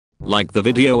Like the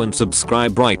video and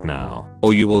subscribe right now,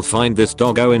 or you will find this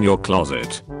doggo in your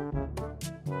closet.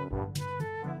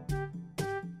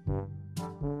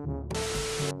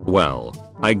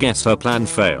 Well, I guess her plan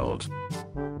failed.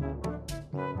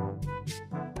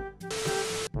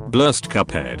 Blurst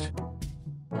Cuphead.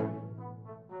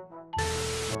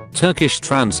 Turkish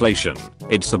translation,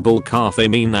 it's a bull calf, they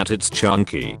mean that it's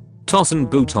chunky. Tossin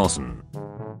boo tossin.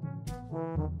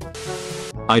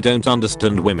 I don't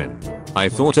understand women. I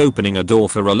thought opening a door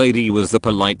for a lady was the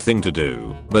polite thing to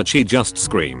do, but she just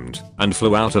screamed and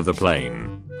flew out of the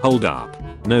plane. Hold up.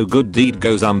 No good deed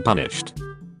goes unpunished.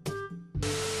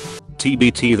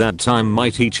 TBT, that time my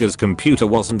teacher's computer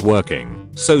wasn't working,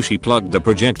 so she plugged the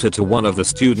projector to one of the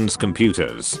students'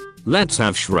 computers. Let's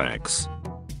have Shreks.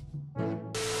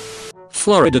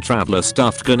 Florida traveler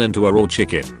stuffed gun into a raw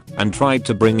chicken and tried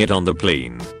to bring it on the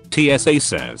plane, TSA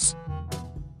says.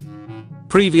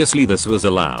 Previously this was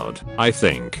allowed, I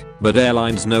think, but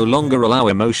airlines no longer allow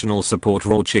emotional support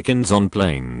raw chickens on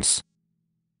planes.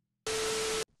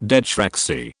 Dead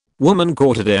Shreksy. Woman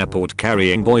caught at airport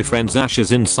carrying boyfriend's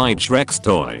ashes inside Shrek's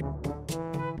toy.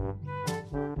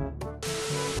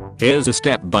 Here's a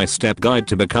step-by-step guide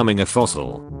to becoming a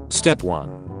fossil. Step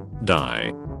 1.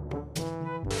 Die.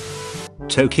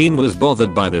 Tolkien was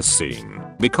bothered by this scene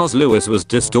because Lewis was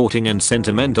distorting and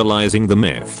sentimentalizing the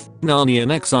myth. Narnia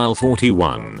in Exile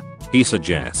 41. He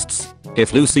suggests,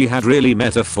 if Lucy had really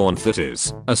met a fawn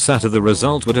fetus, a satyr, the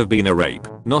result would have been a rape,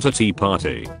 not a tea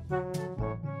party.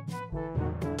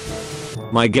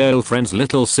 My girlfriend's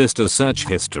little sister's search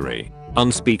history.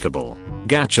 Unspeakable.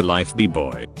 Gacha life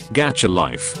b-boy. Gacha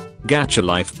life. Gacha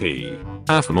life p.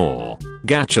 Af more.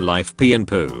 Gacha life p and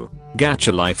poo.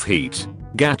 Gacha life heat.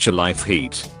 Gacha life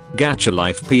heat. Gacha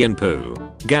life p and poo.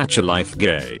 Gacha life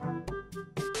gay.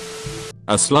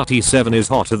 A slutty 7 is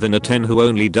hotter than a 10 who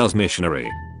only does missionary.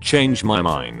 Change my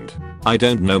mind. I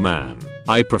don't know, man.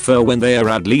 I prefer when they are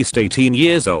at least 18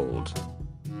 years old.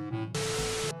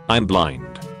 I'm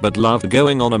blind, but loved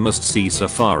going on a must-see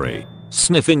safari.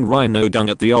 Sniffing rhino dung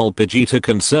at the Ol Pejeta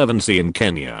Conservancy in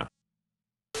Kenya.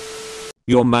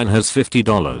 Your man has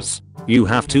 $50. You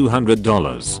have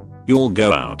 $200. You'll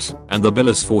go out, and the bill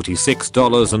is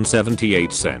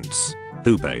 $46.78.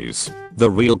 Who pays? The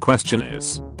real question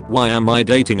is, why am I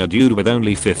dating a dude with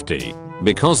only 50?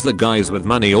 Because the guys with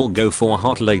money all go for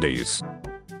hot ladies.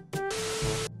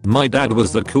 My dad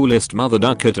was the coolest mother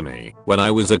ducker to me when I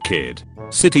was a kid.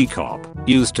 City cop,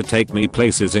 used to take me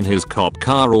places in his cop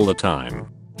car all the time.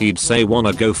 He'd say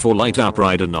wanna go for light up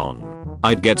riding on.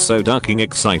 I'd get so ducking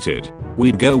excited.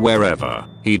 We'd go wherever.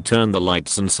 He'd turn the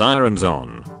lights and sirens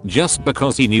on, just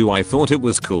because he knew I thought it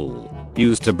was cool.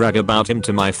 Used to brag about him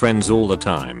to my friends all the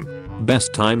time.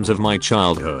 Best times of my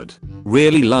childhood.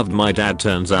 Really loved my dad.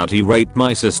 Turns out he raped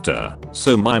my sister,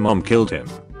 so my mom killed him.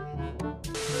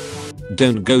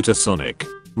 Don't go to Sonic.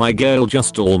 My girl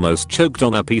just almost choked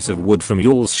on a piece of wood from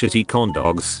y'all's shitty corn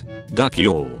dogs. Duck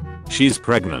y'all. She's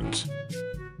pregnant.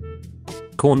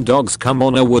 Corn dogs come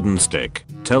on a wooden stick.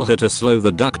 Tell her to slow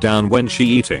the duck down when she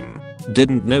eating.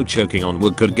 Didn't know choking on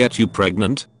wood could get you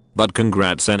pregnant? But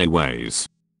congrats anyways.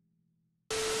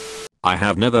 I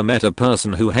have never met a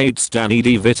person who hates Danny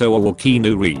DeVito or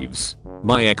Keanu Reeves.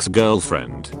 My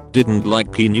ex-girlfriend didn't like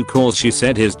Keanu cause she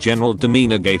said his general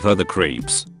demeanor gave her the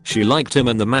creeps. She liked him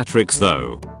in The Matrix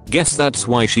though. Guess that's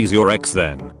why she's your ex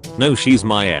then. No, she's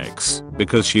my ex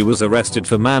because she was arrested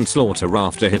for manslaughter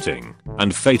after hitting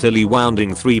and fatally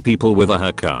wounding 3 people with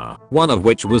her car, one of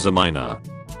which was a minor.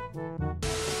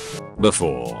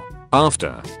 Before.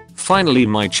 After. Finally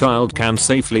my child can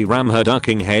safely ram her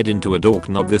ducking head into a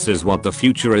doorknob. This is what the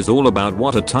future is all about.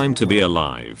 What a time to be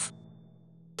alive.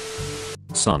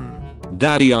 Son.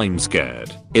 Daddy, I'm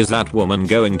scared. Is that woman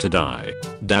going to die?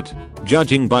 Dad.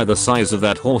 Judging by the size of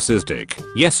that horse's dick,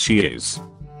 yes she is.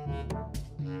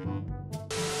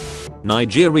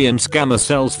 Nigerian scammer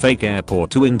sells fake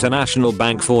airport to international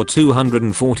bank for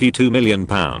 £242 million.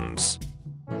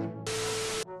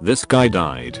 This guy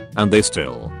died, and they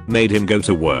still made him go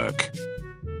to work.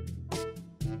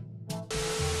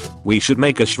 We should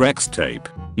make a Shrek's tape.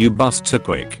 You bust too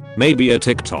quick. Maybe a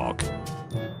TikTok.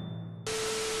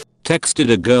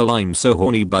 Texted a girl I'm so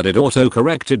horny but it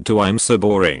auto-corrected to I'm so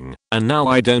boring, and now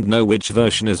I don't know which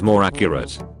version is more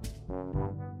accurate.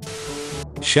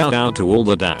 Shout out to all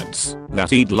the dads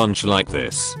that eat lunch like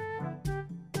this,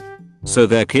 so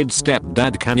their kid's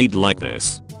stepdad can eat like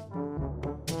this.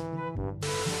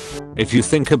 If you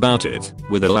think about it,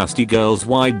 with Elastigirl's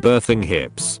wide birthing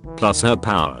hips, plus her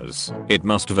powers, it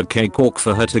must have a cakewalk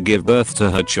for her to give birth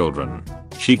to her children.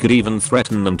 She could even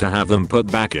threaten them to have them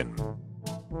put back in.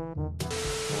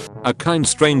 A kind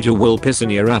stranger will piss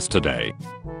in your ass today.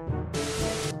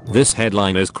 This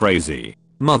headline is crazy.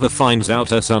 Mother finds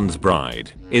out her son's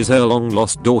bride is her long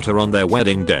lost daughter on their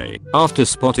wedding day after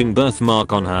spotting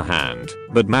birthmark on her hand,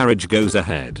 but marriage goes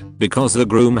ahead because the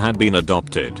groom had been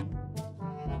adopted.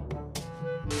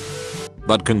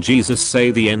 But can Jesus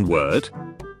say the N-word?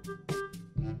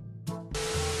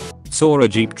 Saw a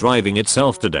Jeep driving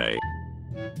itself today.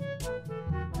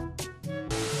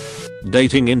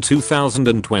 Dating in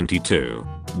 2022.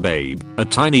 Babe, a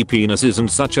tiny penis isn't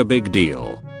such a big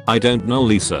deal. I don't know,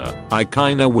 Lisa. I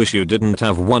kinda wish you didn't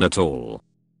have one at all.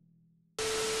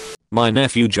 My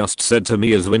nephew just said to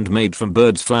me, is wind made from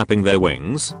birds flapping their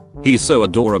wings? He's so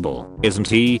adorable, isn't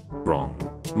he? Wrong.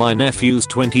 My nephew's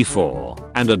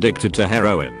 24 and addicted to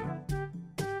heroin.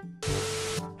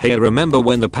 Hey, remember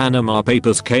when the Panama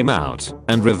Papers came out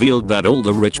and revealed that all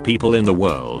the rich people in the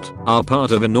world are part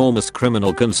of enormous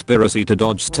criminal conspiracy to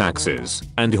dodge taxes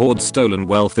and hoard stolen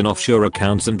wealth in offshore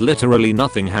accounts and literally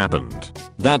nothing happened?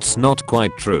 That's not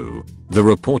quite true. The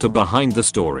reporter behind the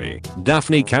story,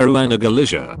 Daphne Caruana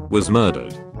Galizia, was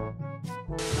murdered.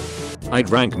 I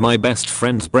drank my best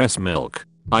friend's breast milk.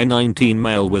 I 19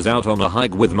 male was out on a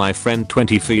hike with my friend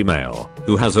 20 female,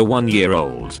 who has a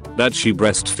 1-year-old that she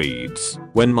breastfeeds,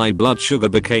 when my blood sugar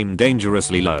became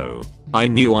dangerously low. I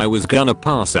knew I was gonna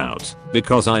pass out,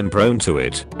 because I'm prone to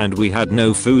it, and we had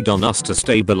no food on us to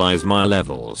stabilize my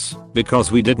levels,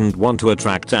 because we didn't want to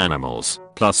attract animals,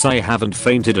 plus I haven't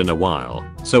fainted in a while,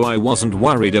 so I wasn't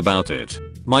worried about it.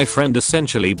 My friend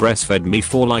essentially breastfed me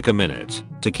for like a minute,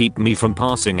 to keep me from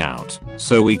passing out,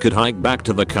 so we could hike back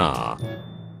to the car.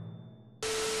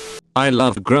 I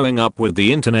loved growing up with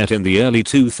the internet in the early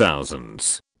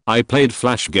 2000s. I played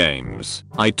flash games.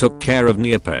 I took care of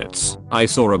Neopets. I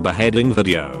saw a beheading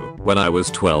video. When I was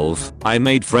 12, I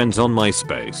made friends on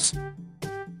MySpace.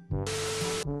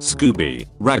 Scooby,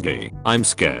 Raggy, I'm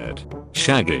scared.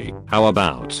 Shaggy, how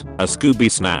about a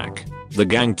Scooby snack? The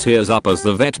gang tears up as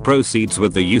the vet proceeds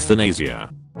with the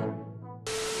euthanasia.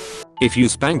 If you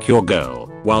spank your girl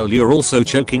while you're also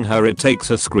choking her, it takes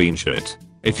a screenshot.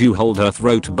 If you hold her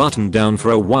throat button down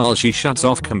for a while, she shuts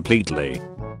off completely.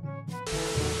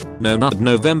 No, not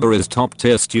November is top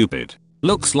tier stupid.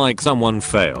 Looks like someone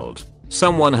failed.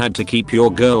 Someone had to keep your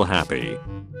girl happy.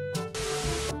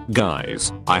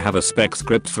 Guys, I have a spec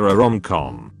script for a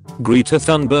rom-com. Greta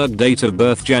Thunberg, date of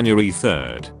birth January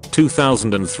 3rd,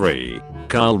 2003.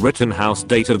 Kyle Rittenhouse,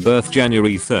 date of birth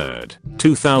January 3rd,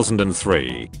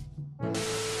 2003.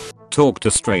 Talk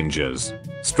to strangers.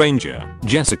 Stranger,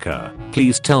 Jessica,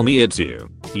 please tell me it's you.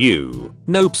 You,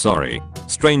 nope, sorry.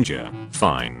 Stranger,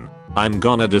 fine. I'm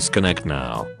gonna disconnect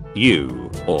now. You,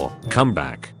 or come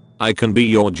back. I can be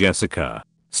your Jessica.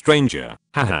 Stranger,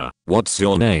 haha, what's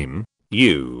your name?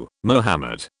 You,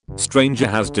 Mohammed. Stranger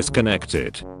has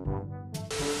disconnected.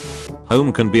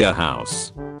 Home can be a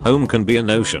house. Home can be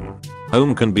an ocean.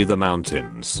 Home can be the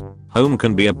mountains. Home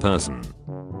can be a person.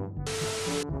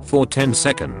 For 10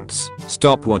 seconds,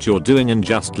 stop what you're doing and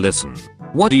just listen.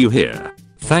 What do you hear?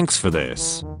 Thanks for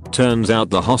this. Turns out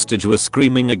the hostage was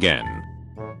screaming again.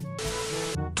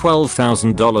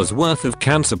 $12,000 worth of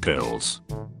cancer pills.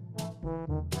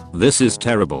 This is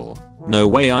terrible. No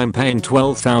way I'm paying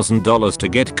 $12,000 to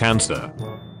get cancer.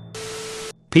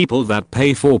 People that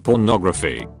pay for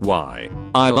pornography. Why?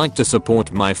 I like to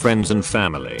support my friends and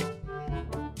family.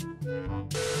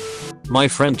 My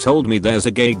friend told me there's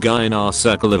a gay guy in our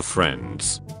circle of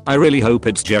friends. I really hope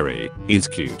it's Jerry, he's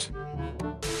cute.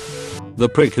 The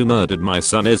prick who murdered my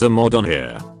son is a mod on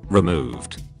here.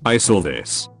 Removed. I saw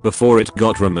this before it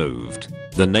got removed.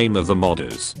 The name of the mod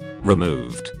is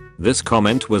removed. This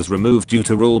comment was removed due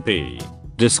to Rule P.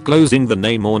 Disclosing the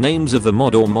name or names of the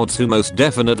mod or mods who most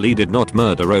definitely did not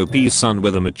murder OP's son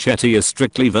with a machete is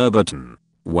strictly verboten.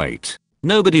 Wait.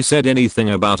 Nobody said anything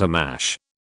about a mash.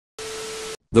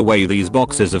 The way these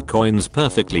boxes of coins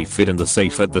perfectly fit in the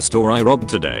safe at the store I robbed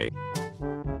today.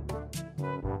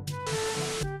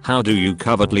 How do you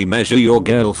covertly measure your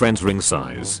girlfriend's ring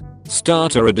size?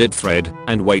 Start a Reddit thread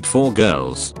and wait for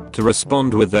girls to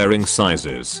respond with their ring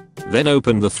sizes. Then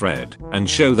open the thread and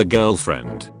show the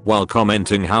girlfriend while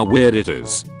commenting how weird it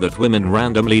is that women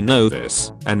randomly know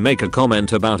this and make a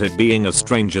comment about it being as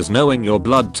strange as knowing your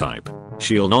blood type.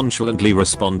 She'll nonchalantly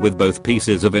respond with both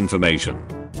pieces of information.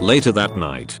 Later that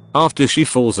night, after she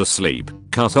falls asleep,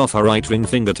 cut off her right ring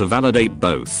finger to validate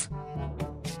both.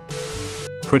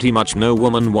 Pretty much no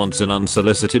woman wants an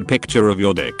unsolicited picture of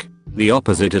your dick. The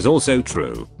opposite is also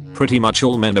true. Pretty much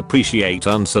all men appreciate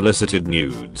unsolicited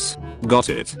nudes. Got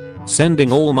it.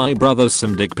 Sending all my brothers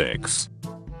some dick pics.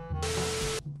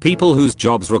 People whose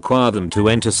jobs require them to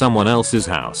enter someone else's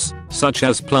house, such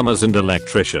as plumbers and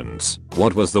electricians.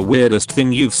 What was the weirdest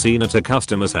thing you've seen at a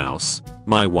customer's house?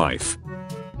 My wife.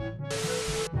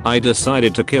 I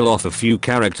decided to kill off a few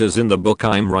characters in the book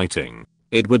I'm writing.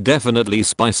 It would definitely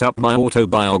spice up my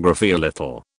autobiography a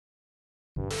little.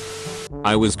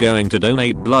 I was going to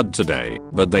donate blood today,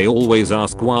 but they always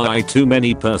ask why too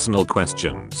many personal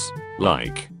questions.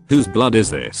 Like, whose blood is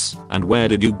this, and where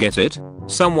did you get it?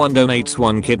 Someone donates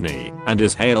 1 kidney, and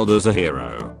is hailed as a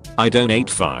hero. I donate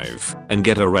 5, and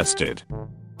get arrested.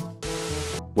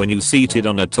 When you seated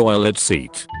on a toilet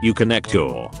seat, you connect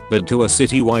your butt to a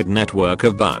citywide network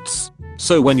of butts.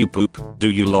 So when you poop,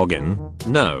 do you log in?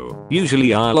 No,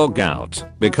 usually I log out,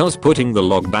 because putting the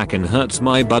log back in hurts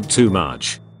my butt too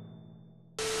much.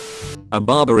 A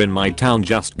barber in my town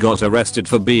just got arrested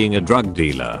for being a drug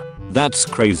dealer. That's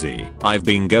crazy. I've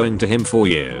been going to him for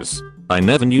years. I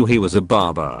never knew he was a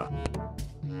barber.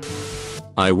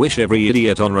 I wish every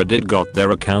idiot on Reddit got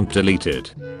their account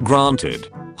deleted. Granted.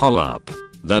 Hol Up.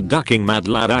 That ducking mad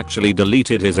lad actually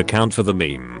deleted his account for the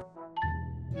meme.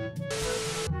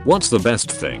 What's the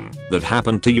best thing that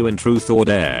happened to you in truth or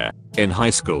dare? In high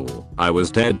school, I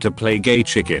was dared to play gay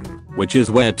chicken, which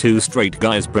is where 2 straight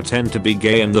guys pretend to be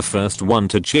gay and the first one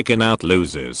to chicken out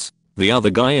loses. The other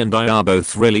guy and I are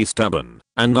both really stubborn,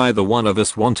 and neither one of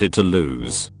us wanted to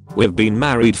lose. We've been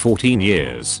married 14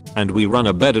 years, and we run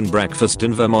a bed and breakfast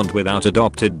in Vermont without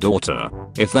adopted daughter.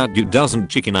 If that dude doesn't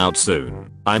chicken out soon,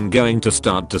 I'm going to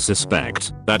start to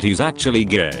suspect that he's actually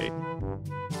gay.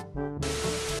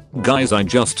 Guys, I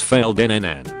just failed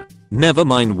NNN. Never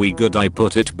mind, we good, I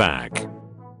put it back.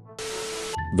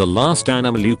 The last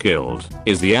animal you killed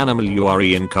is the animal you are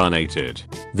reincarnated.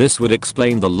 This would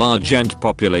explain the large ant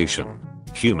population.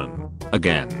 Human.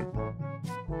 Again.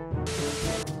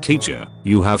 Teacher,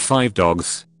 you have 5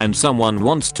 dogs, and someone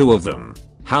wants 2 of them.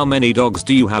 How many dogs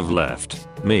do you have left?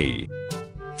 Me.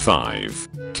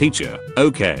 5. Teacher,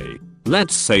 okay.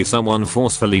 Let's say someone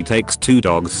forcefully takes 2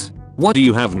 dogs. What do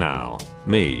you have now?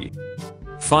 Me.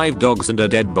 5 dogs and a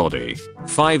dead body.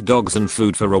 5 dogs and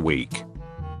food for a week.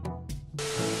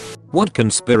 What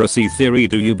conspiracy theory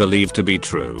do you believe to be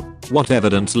true? What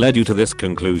evidence led you to this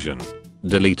conclusion?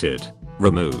 Deleted.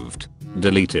 Removed.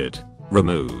 Deleted.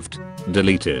 Removed.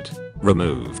 Deleted.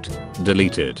 Removed.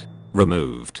 Deleted.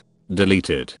 Removed.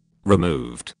 Deleted.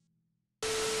 Removed.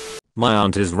 My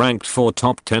aunt is ranked for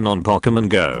top 10 on Pokemon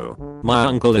Go. My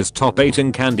uncle is top 8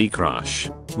 in Candy Crush.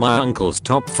 My uncle's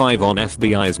top 5 on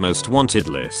FBI's most wanted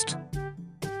list.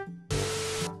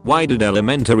 Why did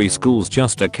elementary schools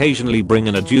just occasionally bring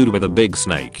in a dude with a big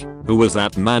snake? Who was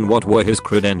that man? What were his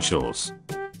credentials?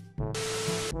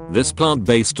 This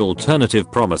plant-based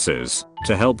alternative promises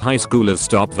to help high schoolers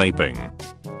stop vaping.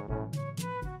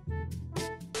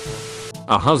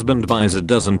 A husband buys a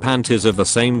dozen panties of the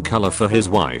same color for his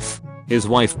wife. His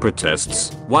wife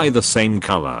protests, "Why the same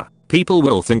color? People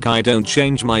will think I don't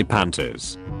change my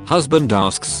panties." Husband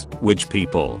asks, "Which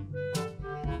people?"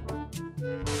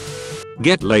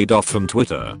 Get laid off from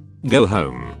Twitter. Go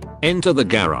home. Enter the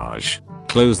garage.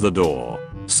 Close the door.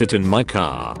 Sit in my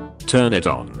car. Turn it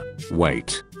on.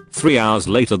 Wait. 3 hours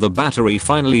later the battery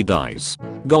finally dies.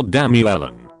 God damn you,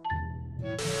 Ellen.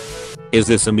 Is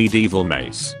this a medieval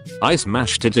mace? I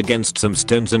smashed it against some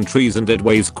stones and trees and it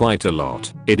weighs quite a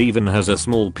lot. It even has a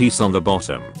small piece on the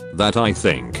bottom that I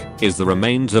think is the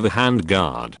remains of a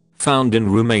handguard found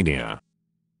in Romania.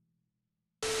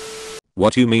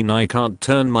 What you mean I can't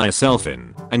turn myself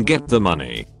in and get the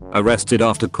money? Arrested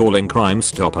after calling Crime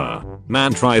Stopper.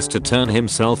 Man tries to turn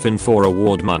himself in for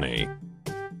award money.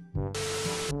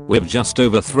 We've just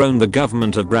overthrown the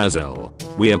government of Brazil.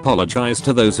 We apologize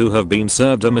to those who have been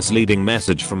served a misleading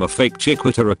message from a fake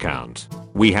Twitter account.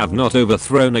 We have not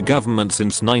overthrown a government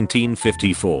since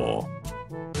 1954.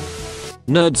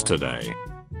 Nerds today.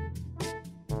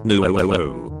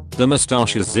 No, the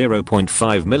mustache is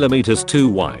 0.5mm too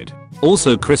wide.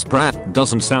 Also, Chris Pratt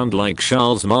doesn't sound like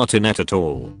Charles Martinet at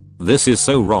all. This is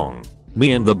so wrong.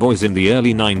 Me and the boys in the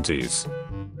early 90s.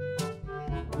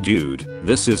 Dude,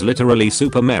 this is literally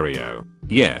Super Mario.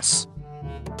 Yes.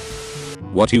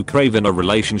 What you crave in a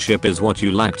relationship is what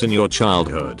you lacked in your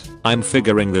childhood. I'm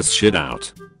figuring this shit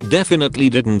out. Definitely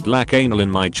didn't lack anal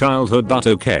in my childhood, but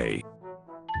okay.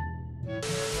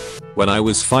 When I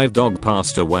was 5, dog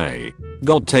passed away.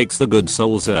 God takes the good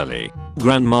souls early.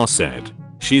 Grandma said.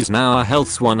 She's now a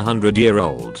health's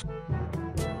 100-year-old.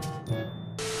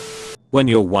 When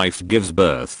your wife gives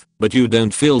birth, but you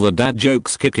don't feel the dad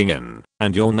jokes kicking in,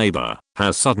 and your neighbor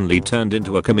has suddenly turned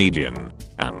into a comedian.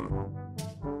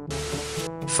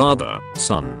 Father,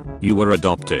 son, you were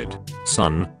adopted.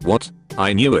 Son, what?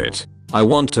 I knew it. I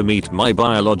want to meet my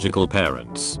biological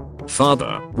parents.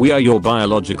 Father, we are your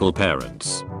biological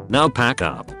parents. Now pack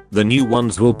up. The new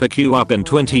ones will pick you up in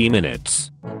 20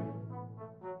 minutes.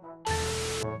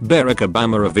 Barack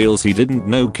Obama reveals he didn't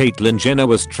know Caitlyn Jenner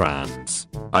was trans.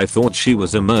 I thought she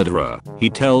was a murderer, he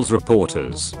tells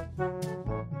reporters.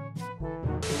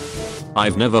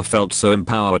 I've never felt so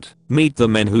empowered. Meet the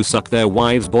men who suck their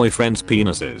wives' boyfriends'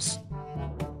 penises.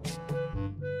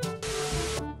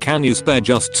 Can you spare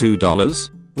just $2?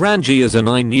 Ranji is a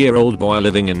 9-year-old boy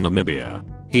living in Namibia.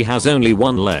 He has only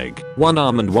one leg, one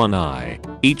arm and one eye.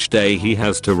 Each day he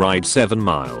has to ride 7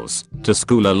 miles to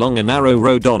school along a narrow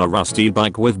road on a rusty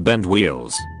bike with bent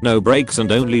wheels, no brakes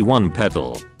and only one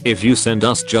pedal. If you send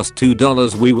us just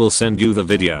 $2 we will send you the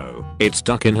video. It's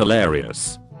stuck-in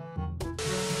hilarious.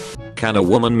 Can a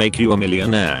woman make you a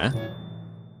millionaire?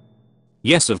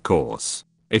 Yes, of course.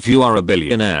 If you are a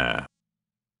billionaire.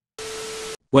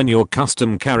 When your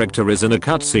custom character is in a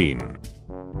cutscene.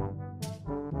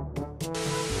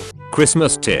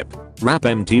 Christmas tip. Wrap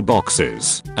empty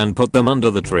boxes and put them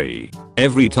under the tree.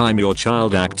 Every time your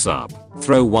child acts up,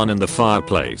 throw one in the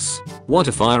fireplace. What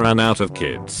if I ran out of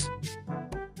kids?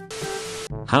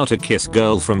 How to kiss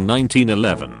girl from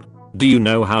 1911. Do you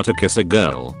know how to kiss a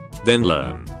girl? Then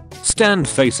learn. Stand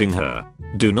facing her.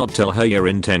 Do not tell her your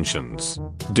intentions.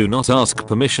 Do not ask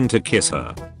permission to kiss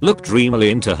her. Look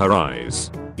dreamily into her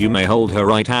eyes. You may hold her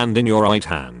right hand in your right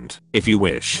hand, if you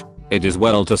wish. It is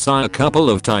well to sigh a couple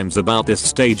of times about this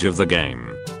stage of the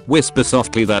game. Whisper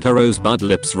softly that her rosebud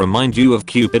lips remind you of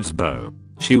Cupid's bow.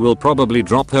 She will probably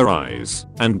drop her eyes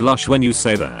and blush when you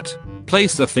say that.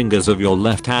 Place the fingers of your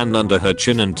left hand under her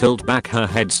chin and tilt back her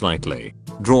head slightly.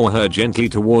 Draw her gently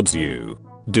towards you.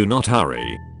 Do not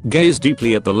hurry. Gaze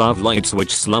deeply at the love lights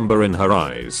which slumber in her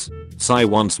eyes. Sigh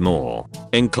once more.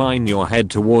 Incline your head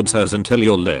towards hers until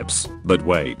your lips, but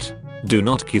wait. Do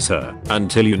not kiss her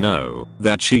until you know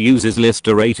that she uses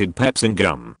Lister-rated Pepsin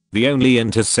gum, the only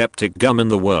antiseptic gum in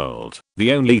the world,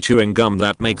 the only chewing gum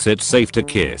that makes it safe to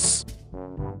kiss.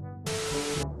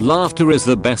 Laughter is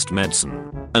the best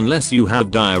medicine, unless you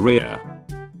have diarrhea.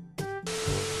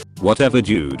 Whatever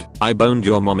dude, I boned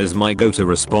your mom is my go-to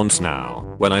response now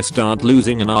when I start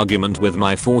losing an argument with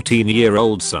my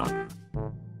 14-year-old son.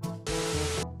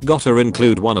 Gotta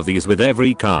include one of these with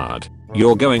every card.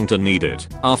 You're going to need it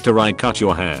after I cut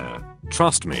your hair.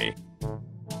 Trust me.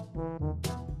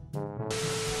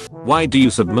 Why do you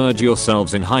submerge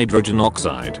yourselves in hydrogen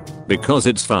oxide? Because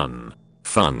it's fun.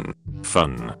 Fun.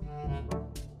 Fun.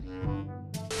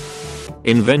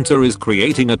 Inventor is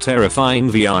creating a terrifying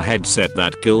VR headset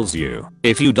that kills you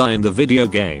if you die in the video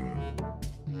game.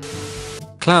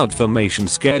 Cloud formation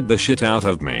scared the shit out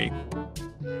of me.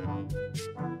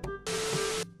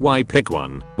 Why pick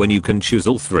one when you can choose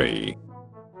all 3?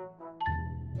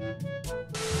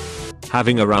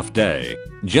 Having a rough day?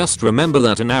 Just remember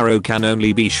that an arrow can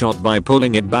only be shot by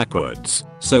pulling it backwards.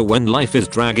 So when life is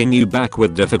dragging you back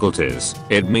with difficulties,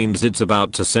 it means it's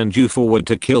about to send you forward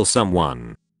to kill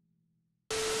someone.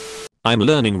 I'm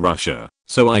learning Russia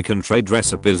so I can trade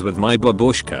recipes with my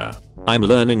babushka. I'm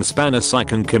learning Spanish so I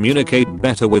can communicate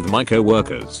better with my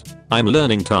co-workers. I'm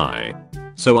learning Thai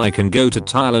so I can go to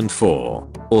Thailand for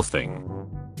or thing.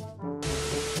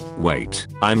 Wait,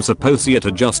 I'm supposed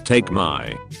to just take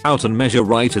my out and measure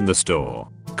right in the store.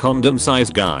 Condom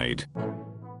size guide.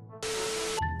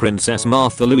 Princess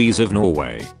Martha Louise of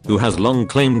Norway, who has long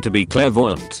claimed to be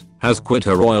clairvoyant, has quit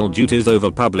her royal duties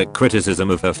over public criticism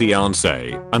of her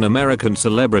fiancé, an American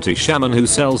celebrity shaman who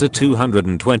sells a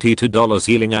 $222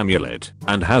 healing amulet,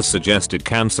 and has suggested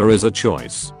cancer is a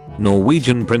choice.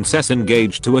 Norwegian princess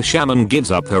engaged to a shaman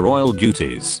gives up her royal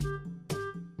duties.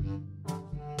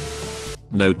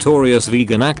 Notorious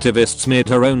vegan activist smeared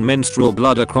her own menstrual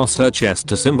blood across her chest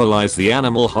to symbolize the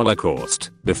animal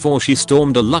holocaust before she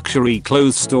stormed a luxury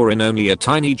clothes store in only a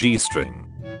tiny G-string.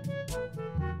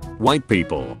 White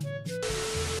people.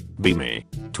 Be me.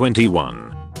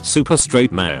 21. Super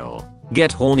straight male.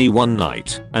 Get horny one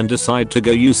night and decide to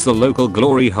go use the local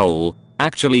glory hole.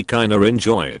 Actually kinda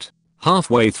enjoy it.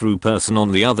 Halfway through person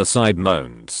on the other side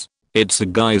moans. It's a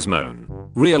guy's moan.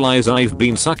 Realize I've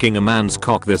been sucking a man's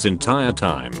cock this entire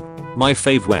time. My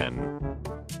fave when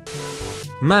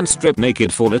man stripped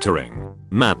naked for littering.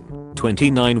 Man,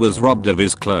 29 was robbed of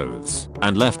his clothes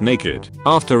and left naked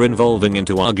after involving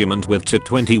into argument with two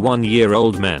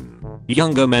 21-year-old men.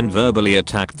 Younger men verbally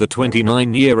attacked the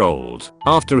 29-year-old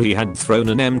after he had thrown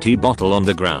an empty bottle on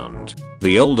the ground.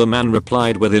 The older man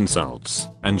replied with insults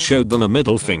and showed them a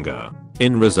middle finger.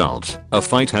 In result, a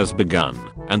fight has begun,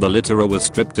 and the litterer was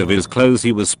stripped of his clothes.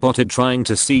 He was spotted trying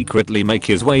to secretly make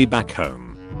his way back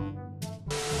home.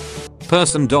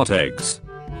 Person.eggs.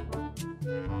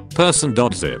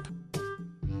 Person.zip.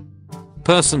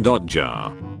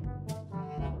 Person.jar.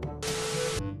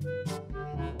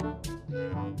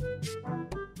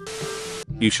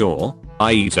 You sure?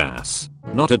 I eat ass.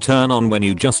 Not a turn on when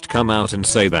you just come out and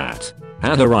say that.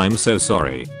 Heather, I'm so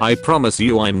sorry. I promise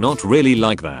you I'm not really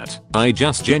like that. I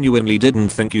just genuinely didn't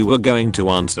think you were going to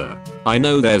answer. I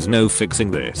know there's no fixing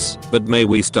this, but may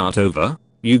we start over?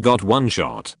 You got one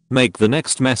shot. Make the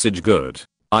next message good.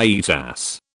 I eat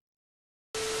ass.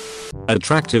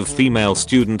 Attractive female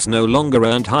students no longer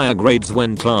earned higher grades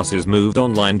when classes moved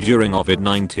online during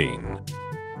COVID-19.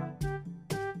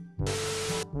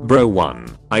 Bro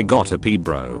 1. I gotta pee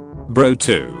bro. Bro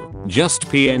 2. Just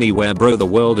pee anywhere bro, the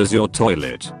world is your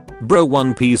toilet. Bro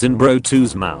 1 pees in bro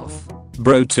 2's mouth.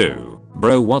 Bro 2.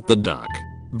 Bro what the duck.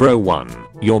 Bro 1.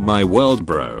 You're my world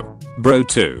bro. Bro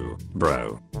 2.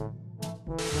 Bro.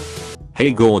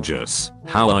 Hey gorgeous,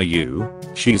 how are you?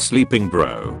 She's sleeping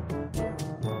bro.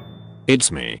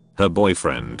 It's me, her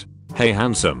boyfriend. Hey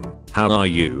handsome, how are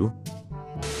you?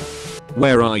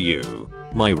 Where are you?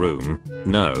 My room?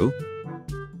 No?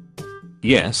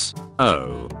 Yes?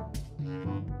 Oh.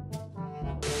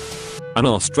 An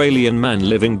Australian man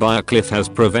living by a cliff has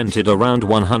prevented around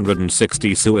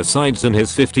 160 suicides in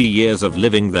his 50 years of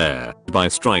living there by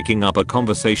striking up a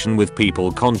conversation with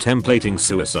people contemplating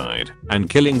suicide and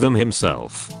killing them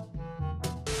himself.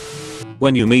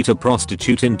 When you meet a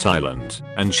prostitute in Thailand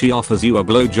and she offers you a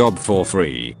blowjob for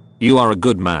free, you are a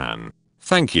good man.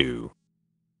 Thank you.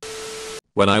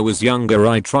 When I was younger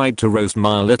I tried to roast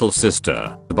my little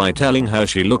sister by telling her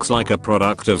she looks like a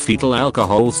product of fetal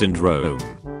alcohol syndrome.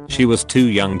 She was too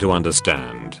young to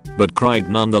understand, but cried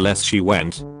nonetheless. She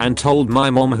went and told my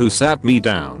mom, who sat me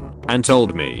down and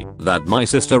told me that my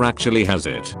sister actually has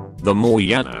it. The more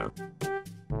ya know.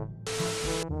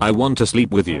 I want to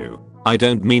sleep with you. I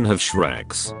don't mean have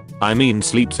Shreks. I mean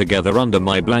sleep together under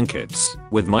my blankets,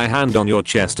 with my hand on your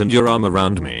chest and your arm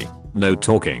around me. No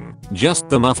talking, just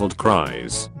the muffled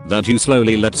cries that you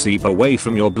slowly let seep away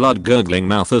from your blood gurgling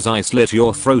mouth as I slit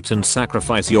your throat and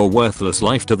sacrifice your worthless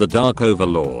life to the dark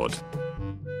overlord.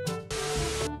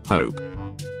 Hope.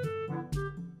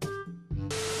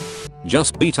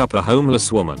 Just beat up a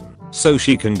homeless woman so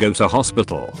she can go to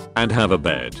hospital and have a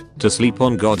bed to sleep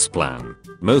on. God's plan.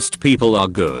 Most people are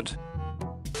good.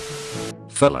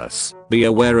 Fellas, be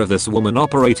aware of this woman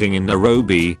operating in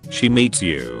Nairobi. She meets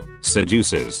you,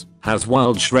 seduces, has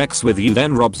wild Shreks with you,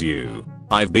 then robs you.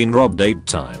 I've been robbed 8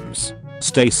 times.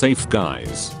 Stay safe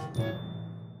guys.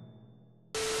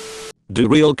 Do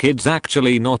real kids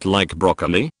actually not like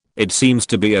broccoli? It seems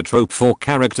to be a trope for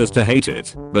characters to hate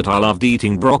it, but I loved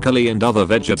eating broccoli and other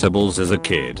vegetables as a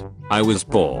kid. I was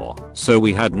poor, so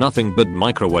we had nothing but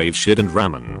microwave shit and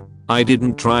ramen. I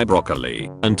didn't try broccoli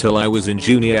until I was in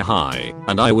junior high,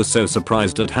 and I was so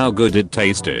surprised at how good it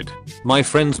tasted. My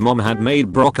friend's mom had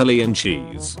made broccoli and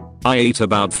cheese. I ate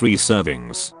about 3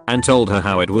 servings and told her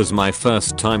how it was my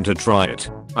first time to try it.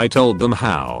 I told them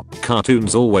how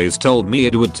cartoons always told me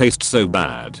it would taste so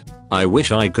bad. I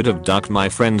wish I could have ducked my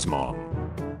friend's mom.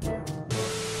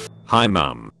 Hi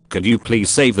mum, could you please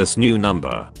save this new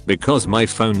number because my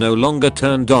phone no longer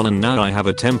turned on and now I have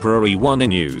a temporary one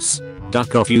in use.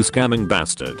 Duck off you scamming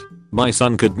bastard. My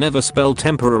son could never spell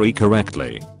temporary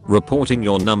correctly. Reporting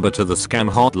your number to the scam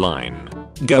hotline.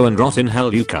 Go and rot in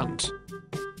hell you cunt.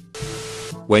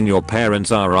 When your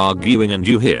parents are arguing and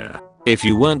you hear, if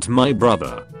you weren't my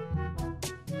brother.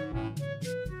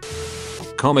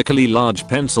 Comically large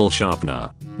pencil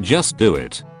sharpener. Just do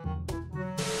it.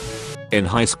 In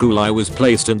high school I was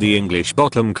placed in the English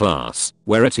bottom class,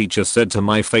 where a teacher said to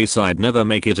my face I'd never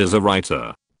make it as a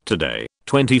writer. Today,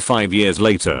 25 years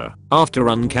later, after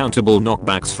uncountable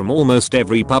knockbacks from almost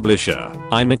every publisher,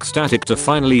 I'm ecstatic to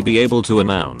finally be able to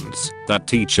announce that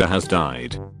teacher has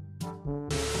died.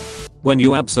 When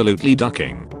you absolutely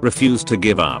ducking, refuse to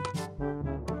give up.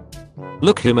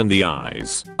 Look him in the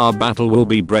eyes, our battle will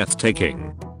be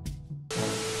breathtaking.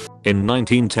 In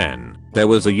 1910, there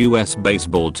was a US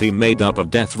baseball team made up of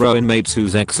death row inmates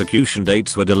whose execution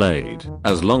dates were delayed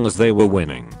as long as they were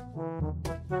winning.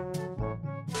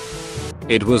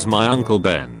 It was my Uncle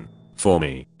Ben. For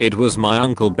me, it was my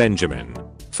Uncle Benjamin.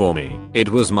 For me, it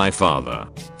was my father.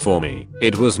 For me,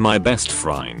 it was my best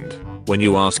friend. When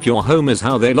you ask your homies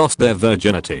how they lost their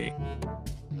virginity.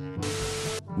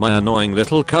 My annoying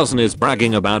little cousin is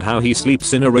bragging about how he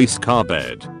sleeps in a race car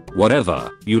bed.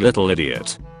 Whatever, you little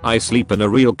idiot. I sleep in a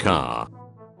real car.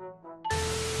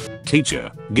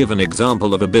 Teacher, give an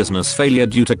example of a business failure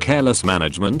due to careless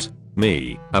management.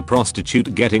 Me, a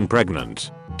prostitute getting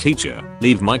pregnant. Teacher,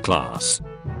 leave my class.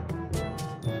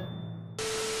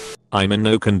 I'm in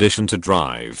no condition to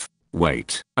drive.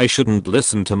 Wait, I shouldn't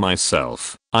listen to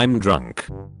myself. I'm drunk.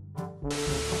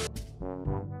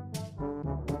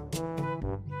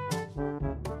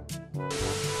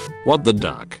 What the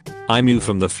duck? I'm you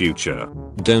from the future.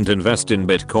 Don't invest in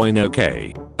Bitcoin,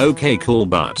 okay? Okay cool,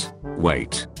 but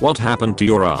wait, what happened to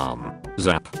your arm?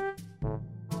 Zap.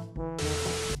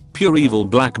 Pure evil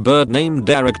black bird named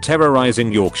Derek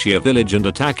terrorizing Yorkshire village and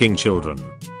attacking children.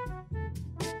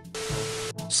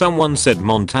 Someone said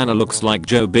Montana looks like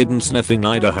Joe Biden sniffing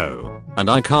Idaho, and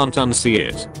I can't unsee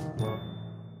it.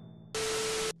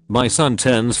 My son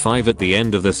turns 5 at the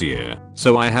end of this year,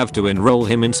 so I have to enroll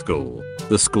him in school.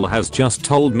 The school has just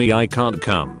told me I can't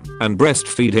come and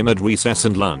breastfeed him at recess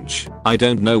and lunch. I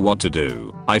don't know what to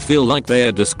do. I feel like they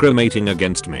are discriminating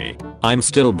against me. I'm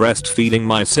still breastfeeding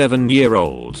my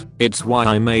 7-year-old. It's why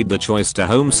I made the choice to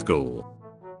homeschool.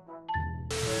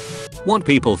 What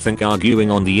people think arguing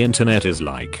on the internet is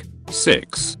like.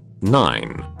 6. 9.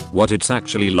 What it's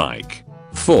actually like.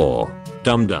 4.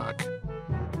 Dumb duck.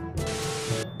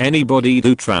 Anybody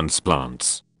do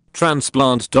transplants?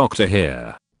 Transplant doctor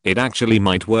here. It actually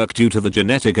might work due to the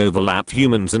genetic overlap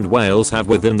humans and whales have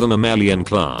within the Memellion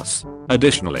class.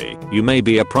 Additionally, you may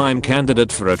be a prime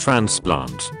candidate for a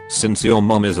transplant, since your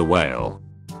mom is a whale.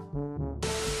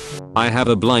 I have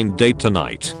a blind date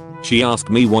tonight. She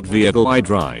asked me what vehicle I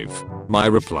drive. My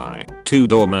reply,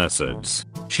 2-door Mercedes.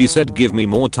 She said give me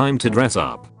more time to dress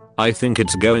up. I think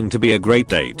it's going to be a great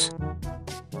date.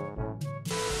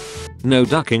 No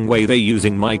ducking way they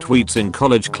using my tweets in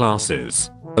college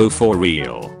classes. Oh for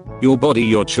real. Your body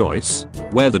your choice.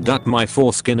 Wear the duck my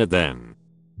foreskin at then.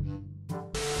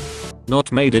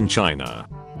 Not made in China.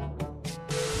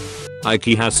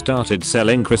 IKEA has started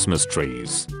selling Christmas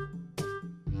trees.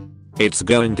 It's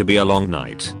going to be a long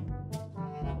night.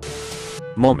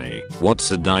 Mommy, what's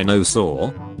a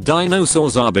dinosaur?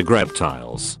 Dinosaurs are big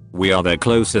reptiles. We are their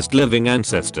closest living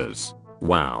ancestors.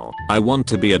 Wow, I want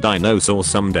to be a dinosaur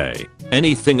someday.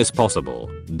 Anything is possible,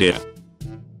 dear.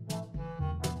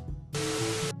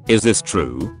 Is this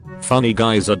true? Funny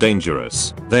guys are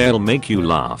dangerous. They'll make you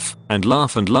laugh and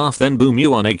laugh and laugh then boom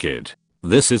you are naked.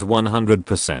 This is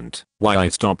 100% why I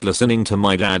stopped listening to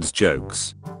my dad's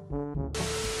jokes.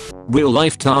 Real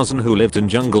life Tarzan who lived in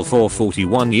jungle for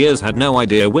 41 years had no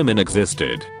idea women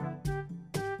existed.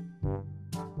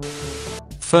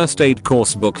 First aid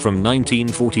course book from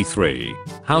 1943.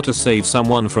 How to save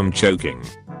someone from choking.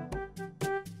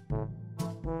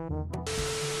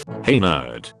 Hey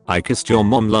nerd, I kissed your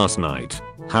mom last night.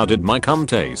 How did my cum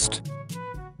taste?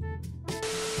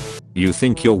 You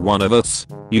think you're one of us?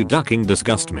 You ducking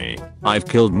disgust me. I've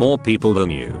killed more people than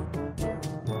you.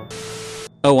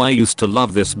 Oh, I used to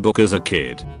love this book as a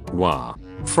kid. Wow.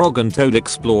 Frog and Toad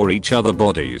explore each other's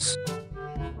bodies.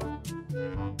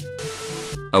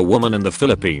 A woman in the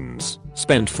Philippines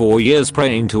spent 4 years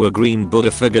praying to a green Buddha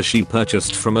figure she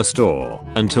purchased from a store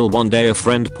until one day a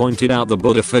friend pointed out the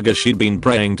Buddha figure she'd been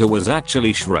praying to was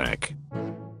actually Shrek.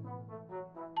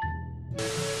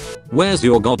 Where's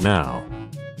your god now?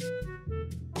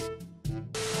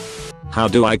 How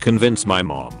do I convince my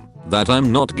mom that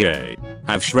I'm not gay?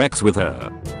 Have Shreks with her.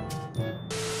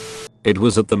 It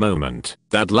was at the moment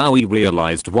that Lowy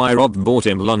realized why Rob bought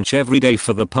him lunch every day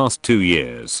for the past 2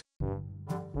 years.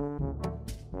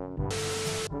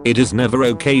 It is never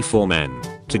okay for men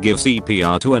to give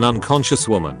CPR to an unconscious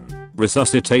woman.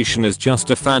 Resuscitation is just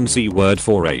a fancy word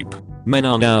for rape. Men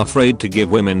are now afraid to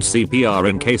give women CPR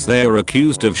in case they are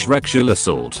accused of sexual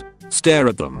assault. Stare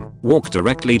at them, walk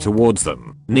directly towards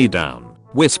them, knee down,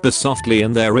 whisper softly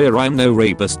in their ear I'm no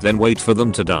rapist then wait for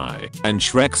them to die and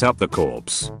Shreks up the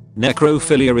corpse.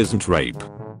 Necrophilia isn't rape.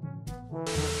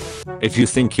 If you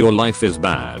think your life is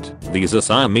bad, these are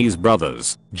Siamese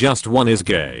brothers, just one is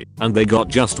gay, and they got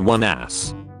just one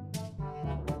ass.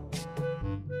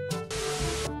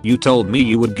 You told me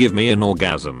you would give me an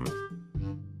orgasm.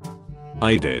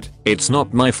 I did. It's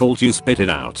not my fault you spit it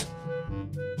out.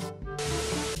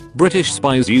 British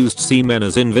spies used seamen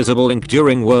as invisible ink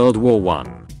during World War I,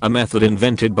 a method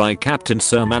invented by Captain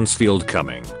Sir Mansfield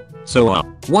Cumming. So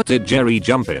what did Jerry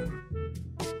jump in?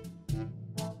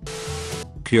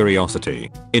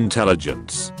 Curiosity,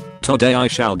 intelligence. Today I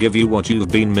shall give you what you've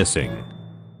been missing.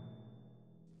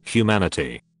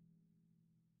 Humanity.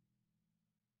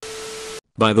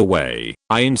 By the way,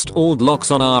 I installed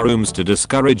locks on our rooms to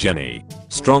discourage any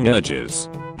strong urges.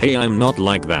 Hey, I'm not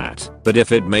like that, but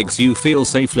if it makes you feel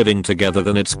safe living together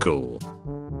then it's cool.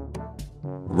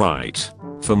 Right.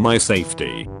 For my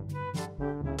safety.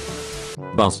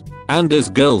 Buzz and his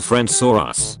girlfriend saw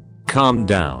us. Calm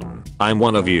down, I'm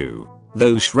one of you.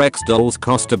 Those Shrek's dolls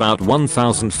cost about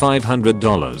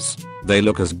 $1,500. They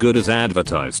look as good as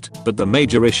advertised, but the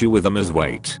major issue with them is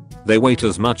weight. They weigh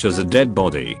as much as a dead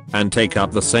body and take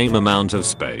up the same amount of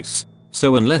space.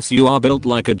 So unless you are built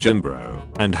like a gym bro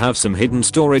and have some hidden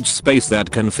storage space that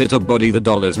can fit a body, the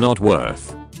dollar's not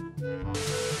worth.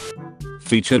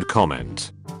 Featured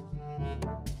comment.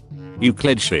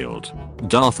 Euclid Shield.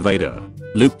 Darth Vader.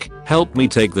 Luke, help me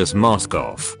take this mask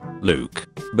off. Luke,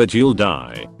 but you'll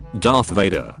die. Darth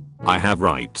Vader, I have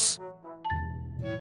rights.